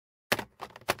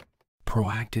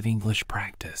proactive English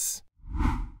practice.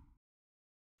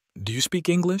 Do you speak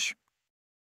English?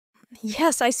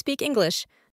 Yes, I speak English.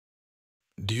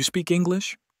 Do you speak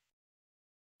English?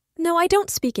 No, I don't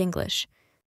speak English.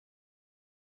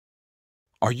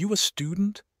 Are you a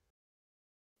student?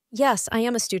 Yes, I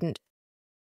am a student.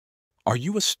 Are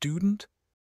you a student?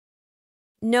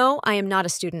 No, I am not a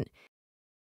student.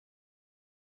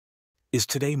 Is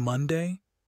today Monday?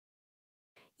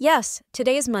 Yes,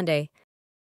 today is Monday.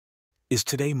 Is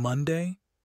today Monday?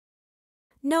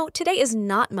 No, today is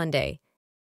not Monday.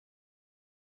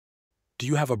 Do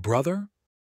you have a brother?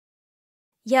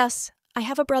 Yes, I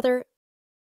have a brother.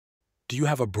 Do you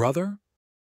have a brother?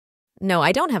 No,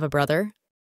 I don't have a brother.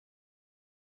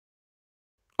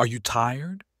 Are you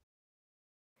tired?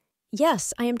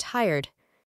 Yes, I am tired.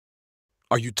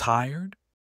 Are you tired?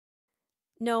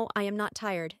 No, I am not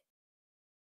tired.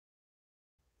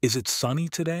 Is it sunny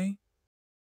today?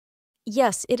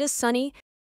 Yes, it is sunny.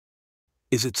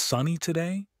 Is it sunny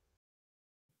today?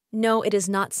 No, it is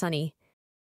not sunny.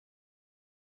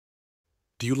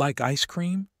 Do you like ice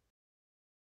cream?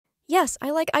 Yes, I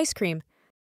like ice cream.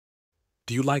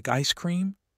 Do you like ice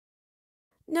cream?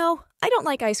 No, I don't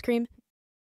like ice cream.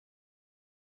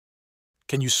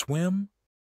 Can you swim?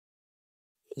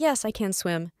 Yes, I can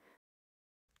swim.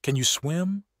 Can you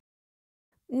swim?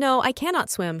 No, I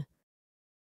cannot swim.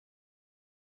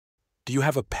 Do you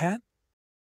have a pet?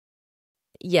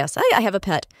 Yes, I have a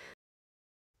pet.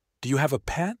 Do you have a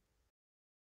pet?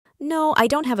 No, I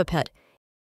don't have a pet.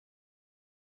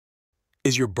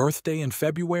 Is your birthday in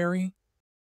February?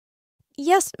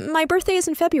 Yes, my birthday is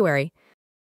in February.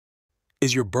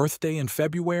 Is your birthday in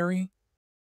February?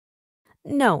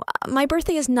 No, my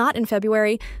birthday is not in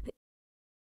February.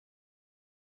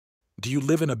 Do you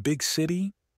live in a big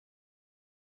city?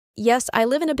 Yes, I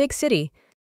live in a big city.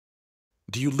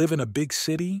 Do you live in a big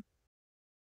city?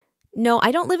 No,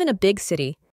 I don't live in a big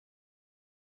city.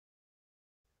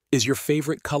 Is your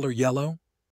favorite color yellow?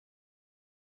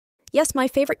 Yes, my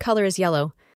favorite color is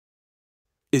yellow.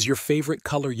 Is your favorite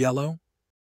color yellow?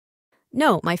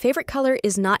 No, my favorite color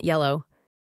is not yellow.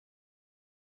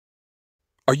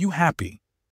 Are you happy?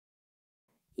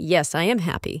 Yes, I am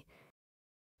happy.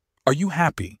 Are you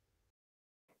happy?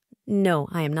 No,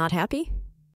 I am not happy.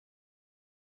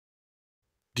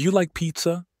 Do you like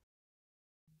pizza?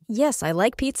 Yes, I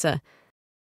like pizza.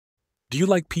 Do you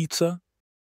like pizza?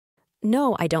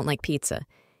 No, I don't like pizza.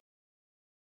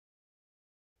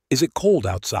 Is it cold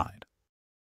outside?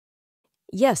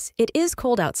 Yes, it is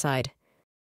cold outside.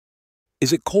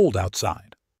 Is it cold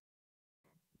outside?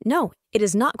 No, it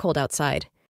is not cold outside.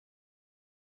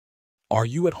 Are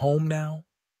you at home now?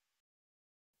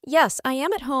 Yes, I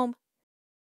am at home.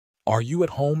 Are you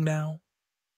at home now?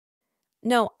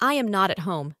 No, I am not at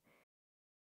home.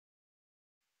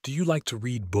 Do you like to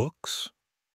read books?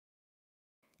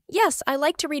 Yes, I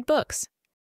like to read books.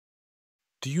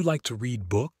 Do you like to read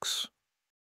books?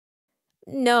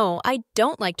 No, I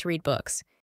don't like to read books.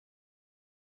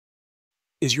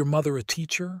 Is your mother a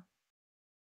teacher?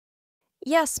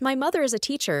 Yes, my mother is a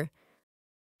teacher.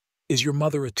 Is your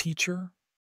mother a teacher?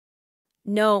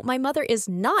 No, my mother is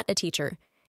not a teacher.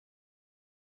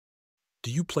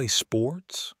 Do you play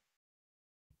sports?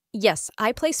 Yes,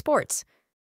 I play sports.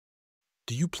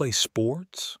 Do you play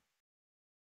sports?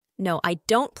 No, I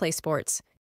don't play sports.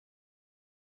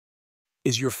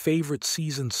 Is your favorite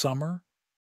season summer?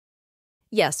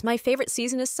 Yes, my favorite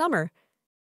season is summer.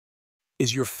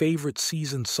 Is your favorite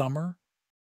season summer?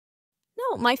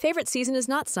 No, my favorite season is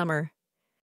not summer.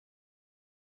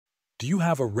 Do you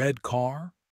have a red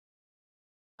car?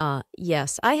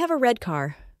 Yes, I have a red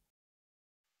car.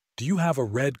 Do you have a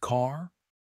red car?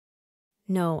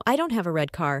 No, I don't have a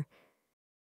red car.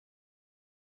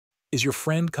 Is your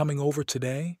friend coming over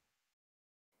today?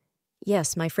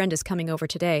 Yes, my friend is coming over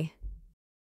today.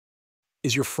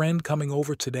 Is your friend coming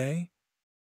over today?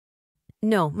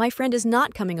 No, my friend is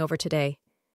not coming over today.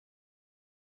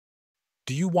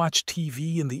 Do you watch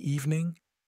TV in the evening?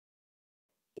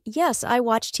 Yes, I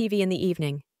watch TV in the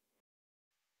evening.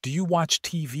 Do you watch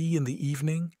TV in the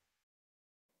evening?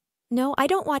 No, I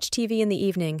don't watch TV in the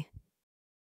evening.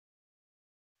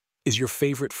 Is your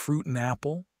favorite fruit an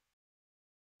apple?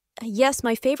 Yes,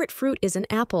 my favorite fruit is an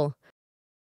apple.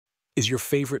 Is your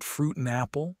favorite fruit an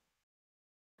apple?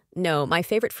 No, my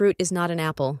favorite fruit is not an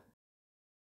apple.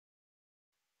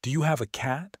 Do you have a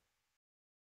cat?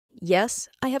 Yes,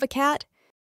 I have a cat.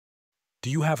 Do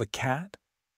you have a cat?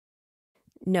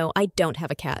 No, I don't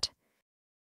have a cat.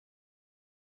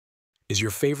 Is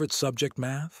your favorite subject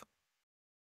math?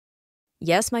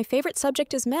 Yes, my favorite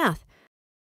subject is math.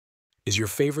 Is your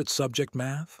favorite subject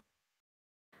math?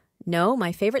 No,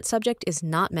 my favorite subject is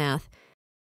not math.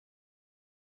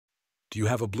 Do you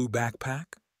have a blue backpack?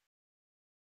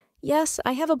 Yes,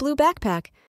 I have a blue backpack.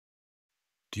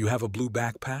 Do you have a blue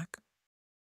backpack?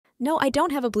 No, I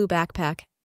don't have a blue backpack.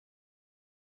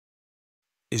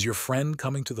 Is your friend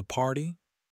coming to the party?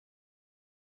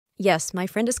 Yes, my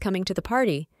friend is coming to the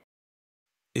party.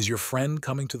 Is your friend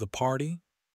coming to the party?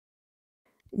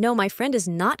 No, my friend is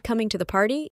not coming to the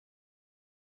party.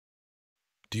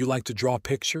 Do you like to draw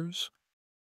pictures?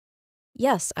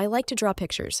 Yes, I like to draw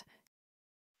pictures.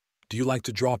 Do you like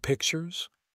to draw pictures?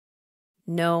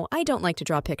 No, I don't like to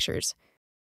draw pictures.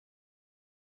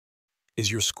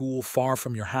 Is your school far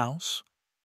from your house?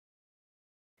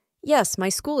 Yes, my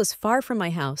school is far from my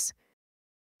house.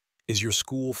 Is your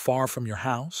school far from your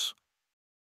house?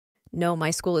 No, my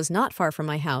school is not far from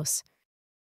my house.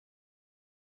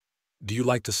 Do you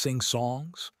like to sing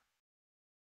songs?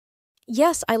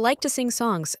 Yes, I like to sing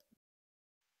songs.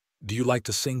 Do you like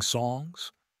to sing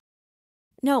songs?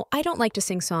 No, I don't like to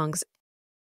sing songs.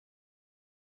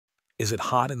 Is it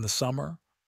hot in the summer?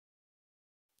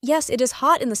 Yes, it is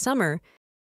hot in the summer.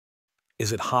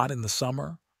 Is it hot in the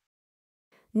summer?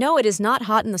 No, it is not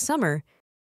hot in the summer.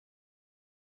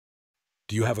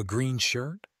 Do you have a green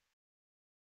shirt?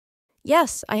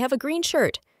 Yes, I have a green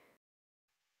shirt.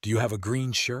 Do you have a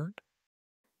green shirt?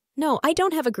 No, I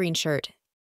don't have a green shirt.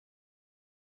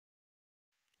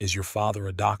 Is your father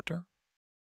a doctor?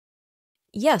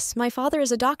 Yes, my father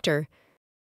is a doctor.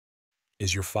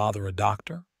 Is your father a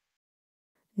doctor?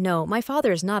 No, my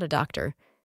father is not a doctor.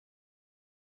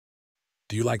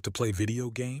 Do you like to play video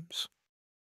games?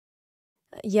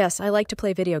 Yes, I like to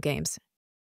play video games.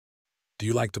 Do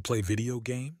you like to play video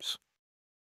games?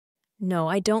 No,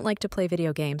 I don't like to play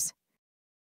video games.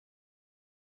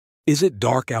 Is it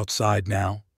dark outside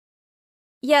now?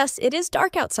 Yes, it is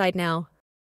dark outside now.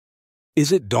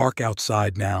 Is it dark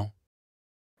outside now?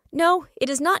 No, it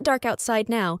is not dark outside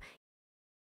now.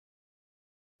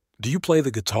 Do you play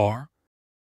the guitar?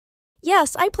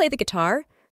 Yes, I play the guitar.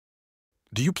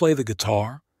 Do you play the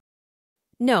guitar?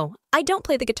 No, I don't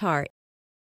play the guitar.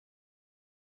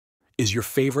 Is your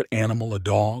favorite animal a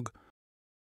dog?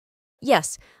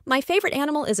 Yes, my favorite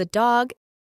animal is a dog.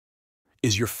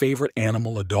 Is your favorite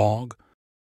animal a dog?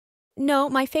 No,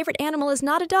 my favorite animal is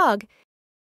not a dog.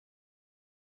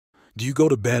 Do you go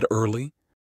to bed early?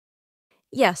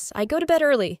 Yes, I go to bed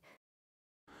early.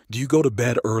 Do you go to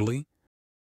bed early?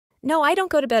 No, I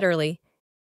don't go to bed early.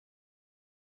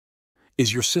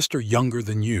 Is your sister younger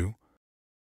than you?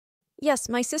 Yes,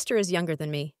 my sister is younger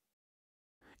than me.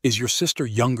 Is your sister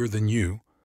younger than you?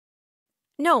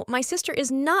 No, my sister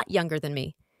is not younger than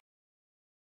me.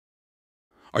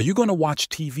 Are you going to watch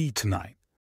TV tonight?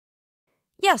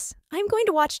 Yes, I'm going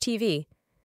to watch TV.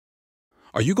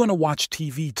 Are you going to watch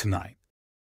TV tonight?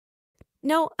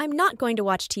 No, I'm not going to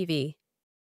watch TV.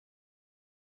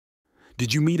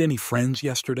 Did you meet any friends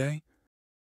yesterday?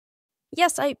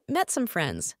 Yes, I met some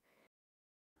friends.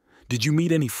 Did you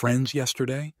meet any friends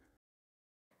yesterday?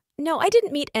 No, I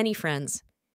didn't meet any friends.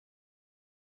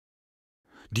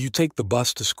 Do you take the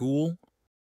bus to school?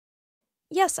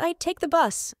 Yes, I take the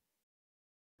bus.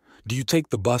 Do you take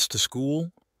the bus to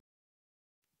school?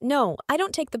 No, I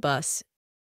don't take the bus.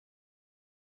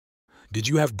 Did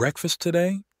you have breakfast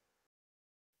today?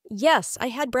 Yes, I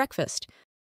had breakfast.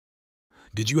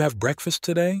 Did you have breakfast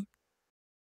today?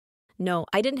 No,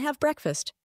 I didn't have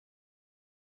breakfast.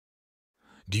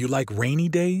 Do you like rainy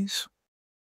days?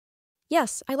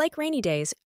 Yes, I like rainy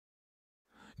days.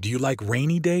 Do you like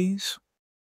rainy days?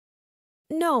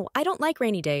 No, I don't like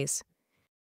rainy days.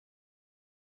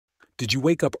 Did you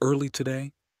wake up early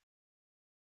today?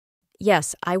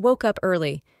 Yes, I woke up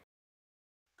early.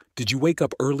 Did you wake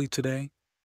up early today?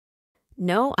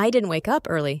 No, I didn't wake up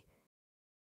early.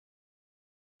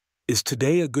 Is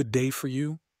today a good day for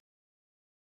you?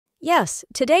 Yes,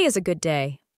 today is a good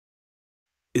day.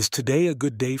 Is today a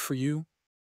good day for you?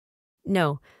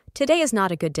 No, today is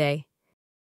not a good day.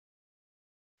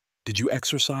 Did you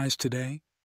exercise today?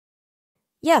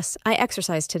 Yes, I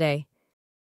exercised today.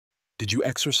 Did you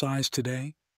exercise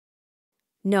today?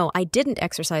 No, I didn't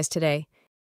exercise today.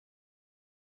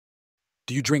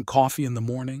 Do you drink coffee in the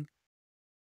morning?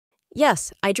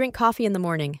 Yes, I drink coffee in the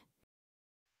morning.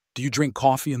 Do you drink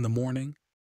coffee in the morning?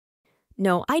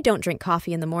 No, I don't drink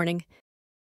coffee in the morning.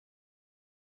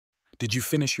 Did you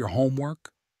finish your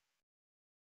homework?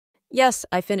 Yes,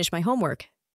 I finished my homework.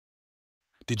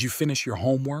 Did you finish your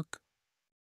homework?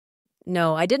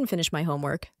 No, I didn't finish my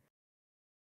homework.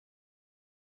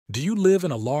 Do you live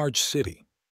in a large city?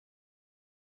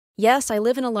 Yes, I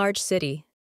live in a large city.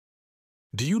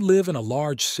 Do you live in a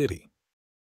large city?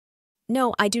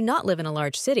 No, I do not live in a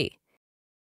large city.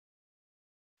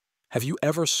 Have you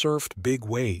ever surfed big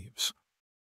waves?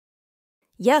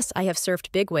 Yes, I have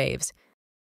surfed big waves.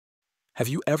 Have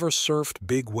you ever surfed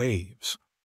big waves?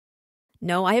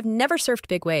 No, I have never surfed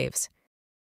big waves.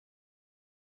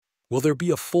 Will there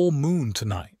be a full moon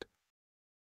tonight?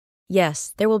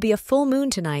 Yes, there will be a full moon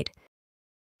tonight.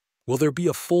 Will there be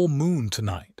a full moon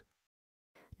tonight?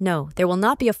 No, there will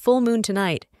not be a full moon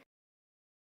tonight.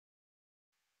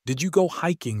 Did you go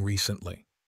hiking recently?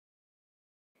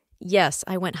 Yes,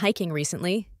 I went hiking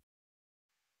recently.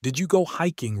 Did you go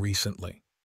hiking recently?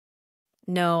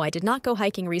 No, I did not go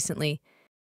hiking recently.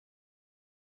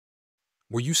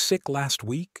 Were you sick last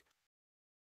week?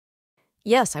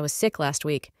 Yes, I was sick last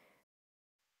week.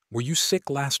 Were you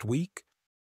sick last week?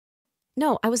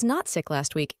 No, I was not sick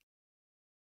last week.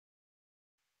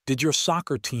 Did your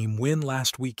soccer team win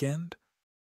last weekend?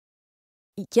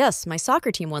 Yes, my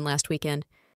soccer team won last weekend.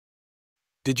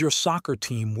 Did your soccer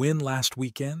team win last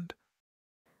weekend?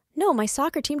 No, my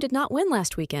soccer team did not win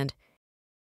last weekend.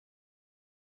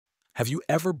 Have you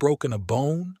ever broken a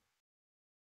bone?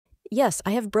 Yes,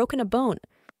 I have broken a bone.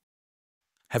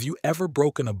 Have you ever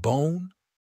broken a bone?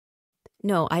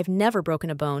 No, I've never broken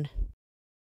a bone.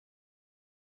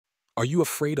 Are you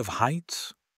afraid of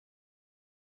heights?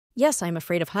 Yes, I'm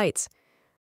afraid of heights.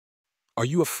 Are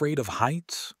you afraid of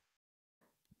heights?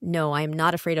 No, I am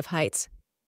not afraid of heights.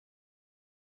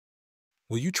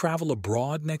 Will you travel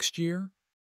abroad next year?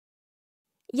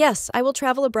 Yes, I will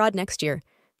travel abroad next year.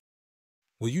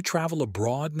 Will you travel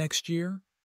abroad next year?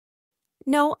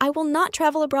 No, I will not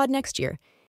travel abroad next year.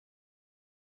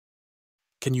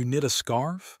 Can you knit a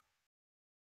scarf?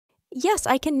 Yes,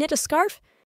 I can knit a scarf.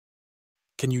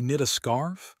 Can you knit a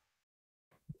scarf?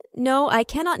 No, I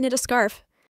cannot knit a scarf.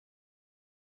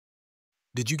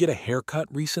 Did you get a haircut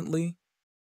recently?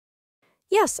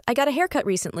 Yes, I got a haircut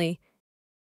recently.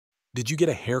 Did you get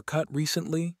a haircut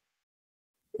recently?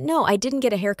 No, I didn't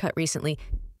get a haircut recently.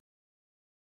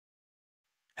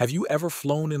 Have you ever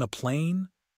flown in a plane?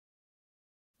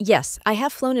 Yes, I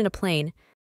have flown in a plane.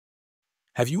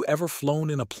 Have you ever flown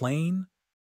in a plane?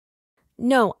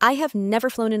 No, I have never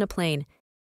flown in a plane.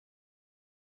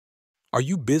 Are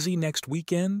you busy next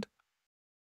weekend?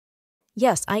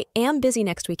 Yes, I am busy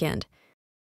next weekend.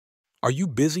 Are you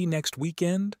busy next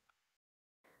weekend?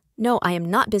 No, I am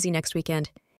not busy next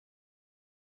weekend.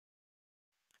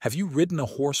 Have you ridden a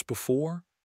horse before?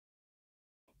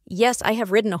 Yes, I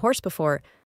have ridden a horse before.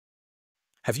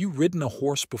 Have you ridden a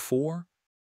horse before?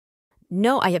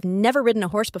 No, I have never ridden a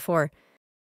horse before.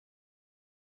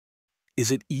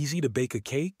 Is it easy to bake a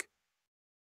cake?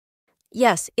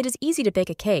 Yes, it is easy to bake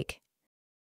a cake.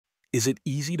 Is it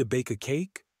easy to bake a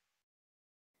cake?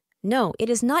 No, it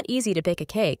is not easy to bake a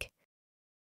cake.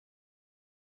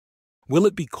 Will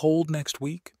it be cold next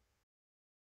week?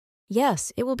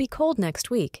 Yes, it will be cold next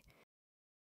week.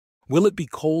 Will it be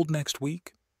cold next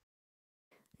week?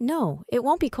 No, it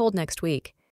won't be cold next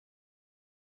week.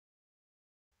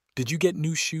 Did you get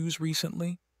new shoes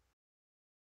recently?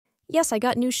 Yes, I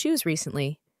got new shoes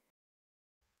recently.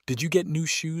 Did you get new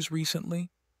shoes recently?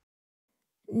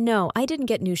 No, I didn't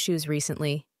get new shoes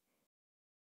recently.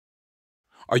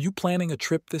 Are you planning a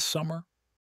trip this summer?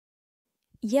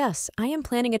 Yes, I am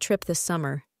planning a trip this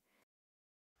summer.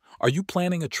 Are you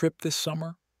planning a trip this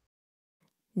summer?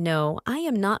 No, I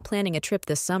am not planning a trip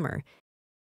this summer.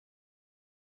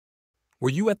 Were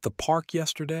you at the park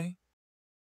yesterday?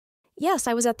 Yes,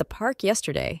 I was at the park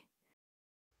yesterday.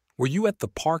 Were you at the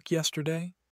park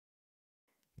yesterday?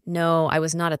 No, I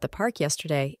was not at the park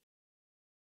yesterday.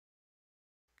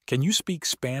 Can you speak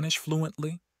Spanish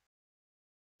fluently?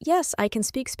 Yes, I can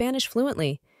speak Spanish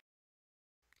fluently.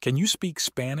 Can you speak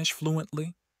Spanish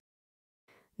fluently?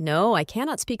 No, I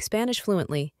cannot speak Spanish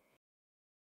fluently.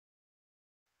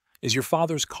 Is your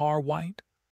father's car white?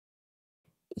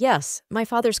 Yes, my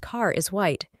father's car is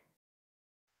white.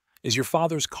 Is your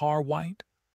father's car white?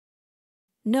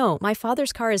 No, my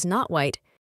father's car is not white.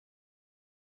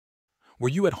 Were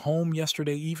you at home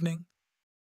yesterday evening?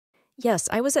 Yes,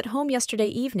 I was at home yesterday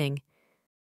evening.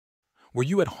 Were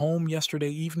you at home yesterday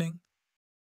evening?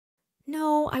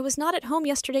 No, I was not at home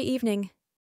yesterday evening.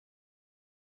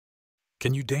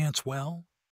 Can you dance well?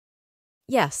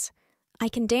 Yes, I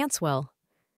can dance well.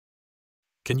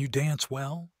 Can you dance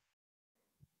well?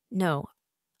 No,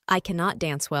 I cannot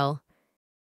dance well.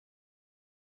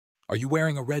 Are you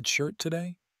wearing a red shirt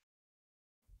today?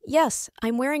 Yes,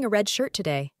 I'm wearing a red shirt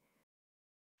today.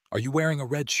 Are you wearing a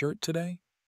red shirt today?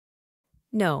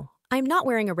 No, I'm not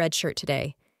wearing a red shirt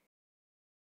today.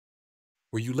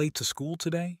 Were you late to school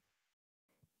today?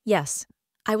 Yes,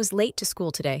 I was late to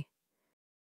school today.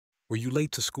 Were you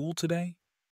late to school today?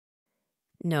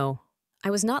 No, I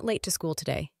was not late to school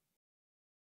today.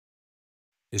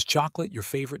 Is chocolate your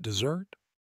favorite dessert?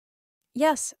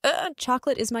 Yes,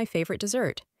 chocolate is my favorite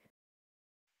dessert.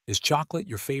 Is chocolate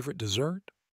your favorite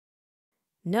dessert?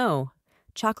 No,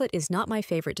 chocolate is not my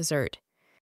favorite dessert.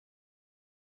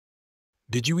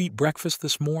 Did you eat breakfast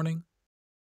this morning?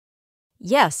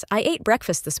 Yes, I ate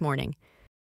breakfast this morning.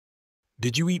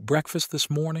 Did you eat breakfast this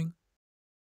morning?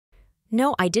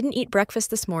 No, I didn't eat breakfast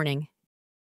this morning.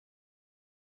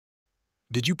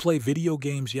 Did you play video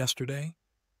games yesterday?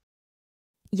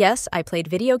 Yes, I played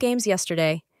video games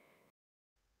yesterday.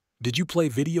 Did you play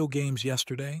video games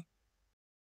yesterday?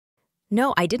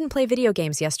 No, I didn't play video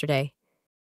games yesterday.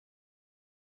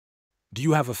 Do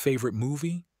you have a favorite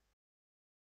movie?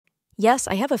 Yes,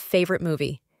 I have a favorite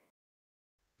movie.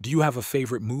 Do you have a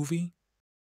favorite movie?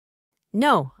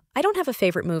 No, I don't have a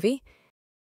favorite movie.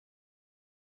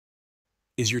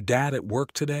 Is your dad at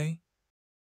work today?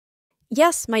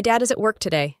 Yes, my dad is at work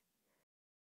today.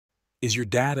 Is your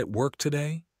dad at work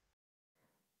today?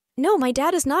 No, my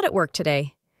dad is not at work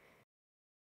today.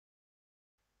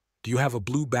 Do you have a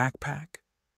blue backpack?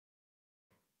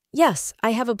 Yes,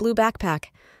 I have a blue backpack.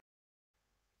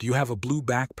 Do you have a blue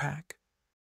backpack?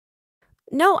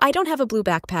 No, I don't have a blue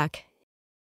backpack.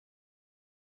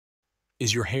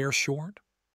 Is your hair short?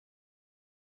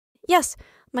 Yes,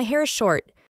 my hair is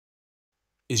short.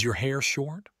 Is your hair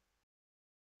short?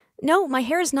 No, my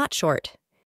hair is not short.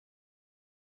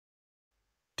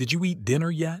 Did you eat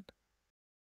dinner yet?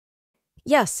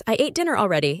 Yes, I ate dinner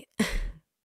already.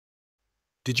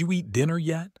 Did you eat dinner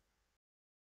yet?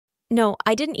 No,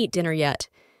 I didn't eat dinner yet.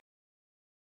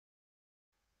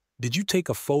 Did you take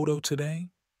a photo today?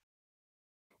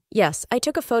 Yes, I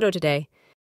took a photo today.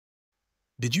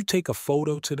 Did you take a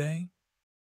photo today?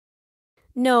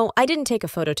 No, I didn't take a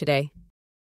photo today.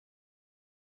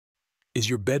 Is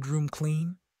your bedroom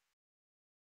clean?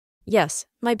 Yes,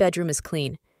 my bedroom is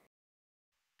clean.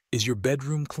 Is your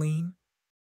bedroom clean?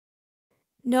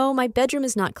 No, my bedroom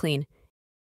is not clean.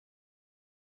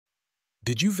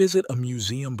 Did you visit a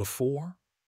museum before?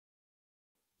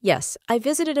 Yes, I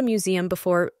visited a museum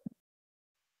before.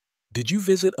 Did you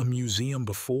visit a museum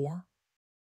before?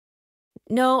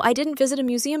 No, I didn't visit a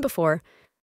museum before.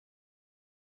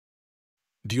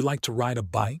 Do you like to ride a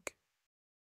bike?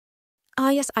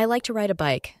 Yes, I like to ride a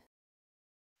bike.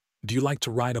 Do you like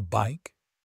to ride a bike?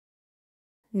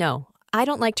 No, I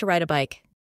don't like to ride a bike.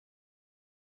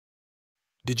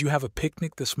 Did you have a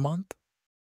picnic this month?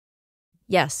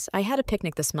 Yes, I had a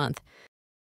picnic this month.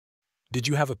 Did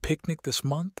you have a picnic this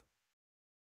month?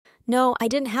 No, I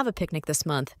didn't have a picnic this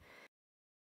month.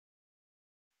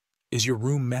 Is your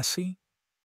room messy?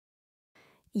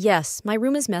 Yes, my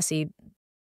room is messy.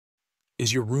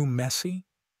 Is your room messy?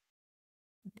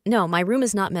 No, my room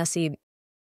is not messy.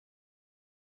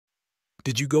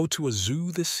 Did you go to a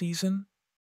zoo this season?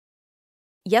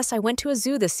 Yes, I went to a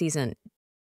zoo this season.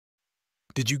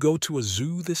 Did you go to a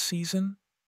zoo this season?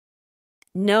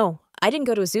 No, I didn't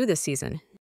go to a zoo this season.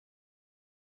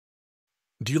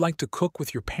 Do you like to cook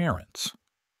with your parents?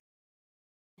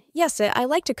 Yes, I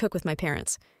like to cook with my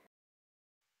parents.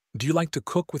 Do you like to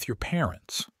cook with your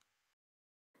parents?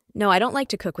 No, I don't like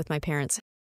to cook with my parents.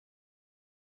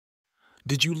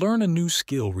 Did you learn a new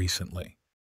skill recently?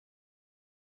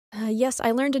 Yes,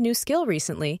 I learned a new skill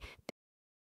recently.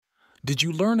 Did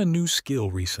you learn a new skill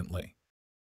recently?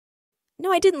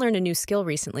 No, I didn't learn a new skill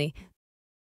recently.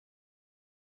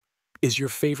 Is your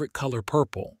favorite color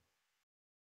purple?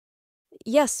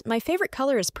 Yes, my favorite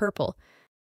color is purple.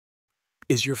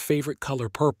 Is your favorite color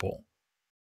purple?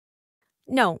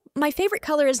 No, my favorite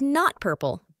color is not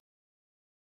purple.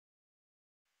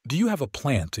 Do you have a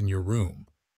plant in your room?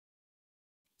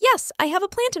 Yes, I have a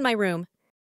plant in my room.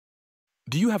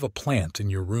 Do you have a plant in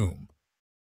your room?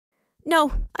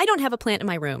 No, I don't have a plant in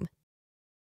my room.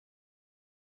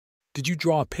 Did you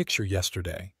draw a picture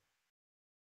yesterday?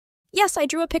 Yes, I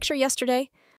drew a picture yesterday.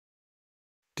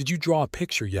 Did you draw a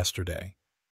picture yesterday?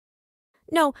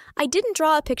 No, I didn't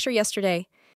draw a picture yesterday.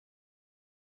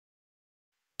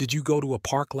 Did you go to a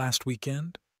park last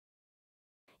weekend?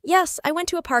 Yes, I went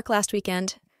to a park last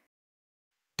weekend.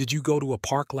 Did you go to a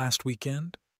park last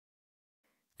weekend?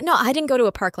 No, I didn't go to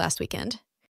a park last weekend.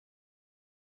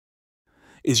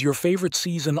 Is your favorite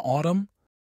season autumn?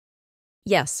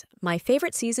 Yes, my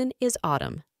favorite season is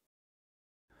autumn.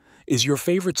 Is your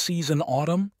favorite season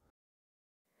autumn?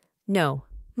 No,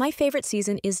 my favorite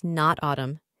season is not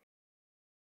autumn.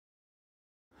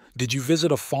 Did you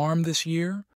visit a farm this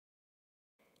year?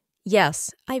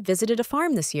 Yes, I visited a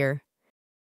farm this year.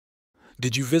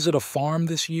 Did you visit a farm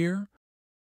this year?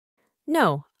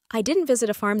 No, I didn't visit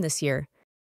a farm this year.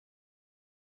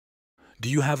 Do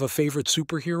you have a favorite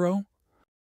superhero?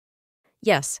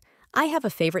 Yes, I have a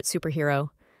favorite superhero.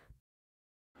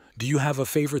 Do you have a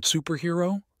favorite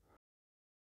superhero?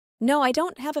 No, I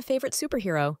don't have a favorite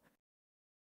superhero.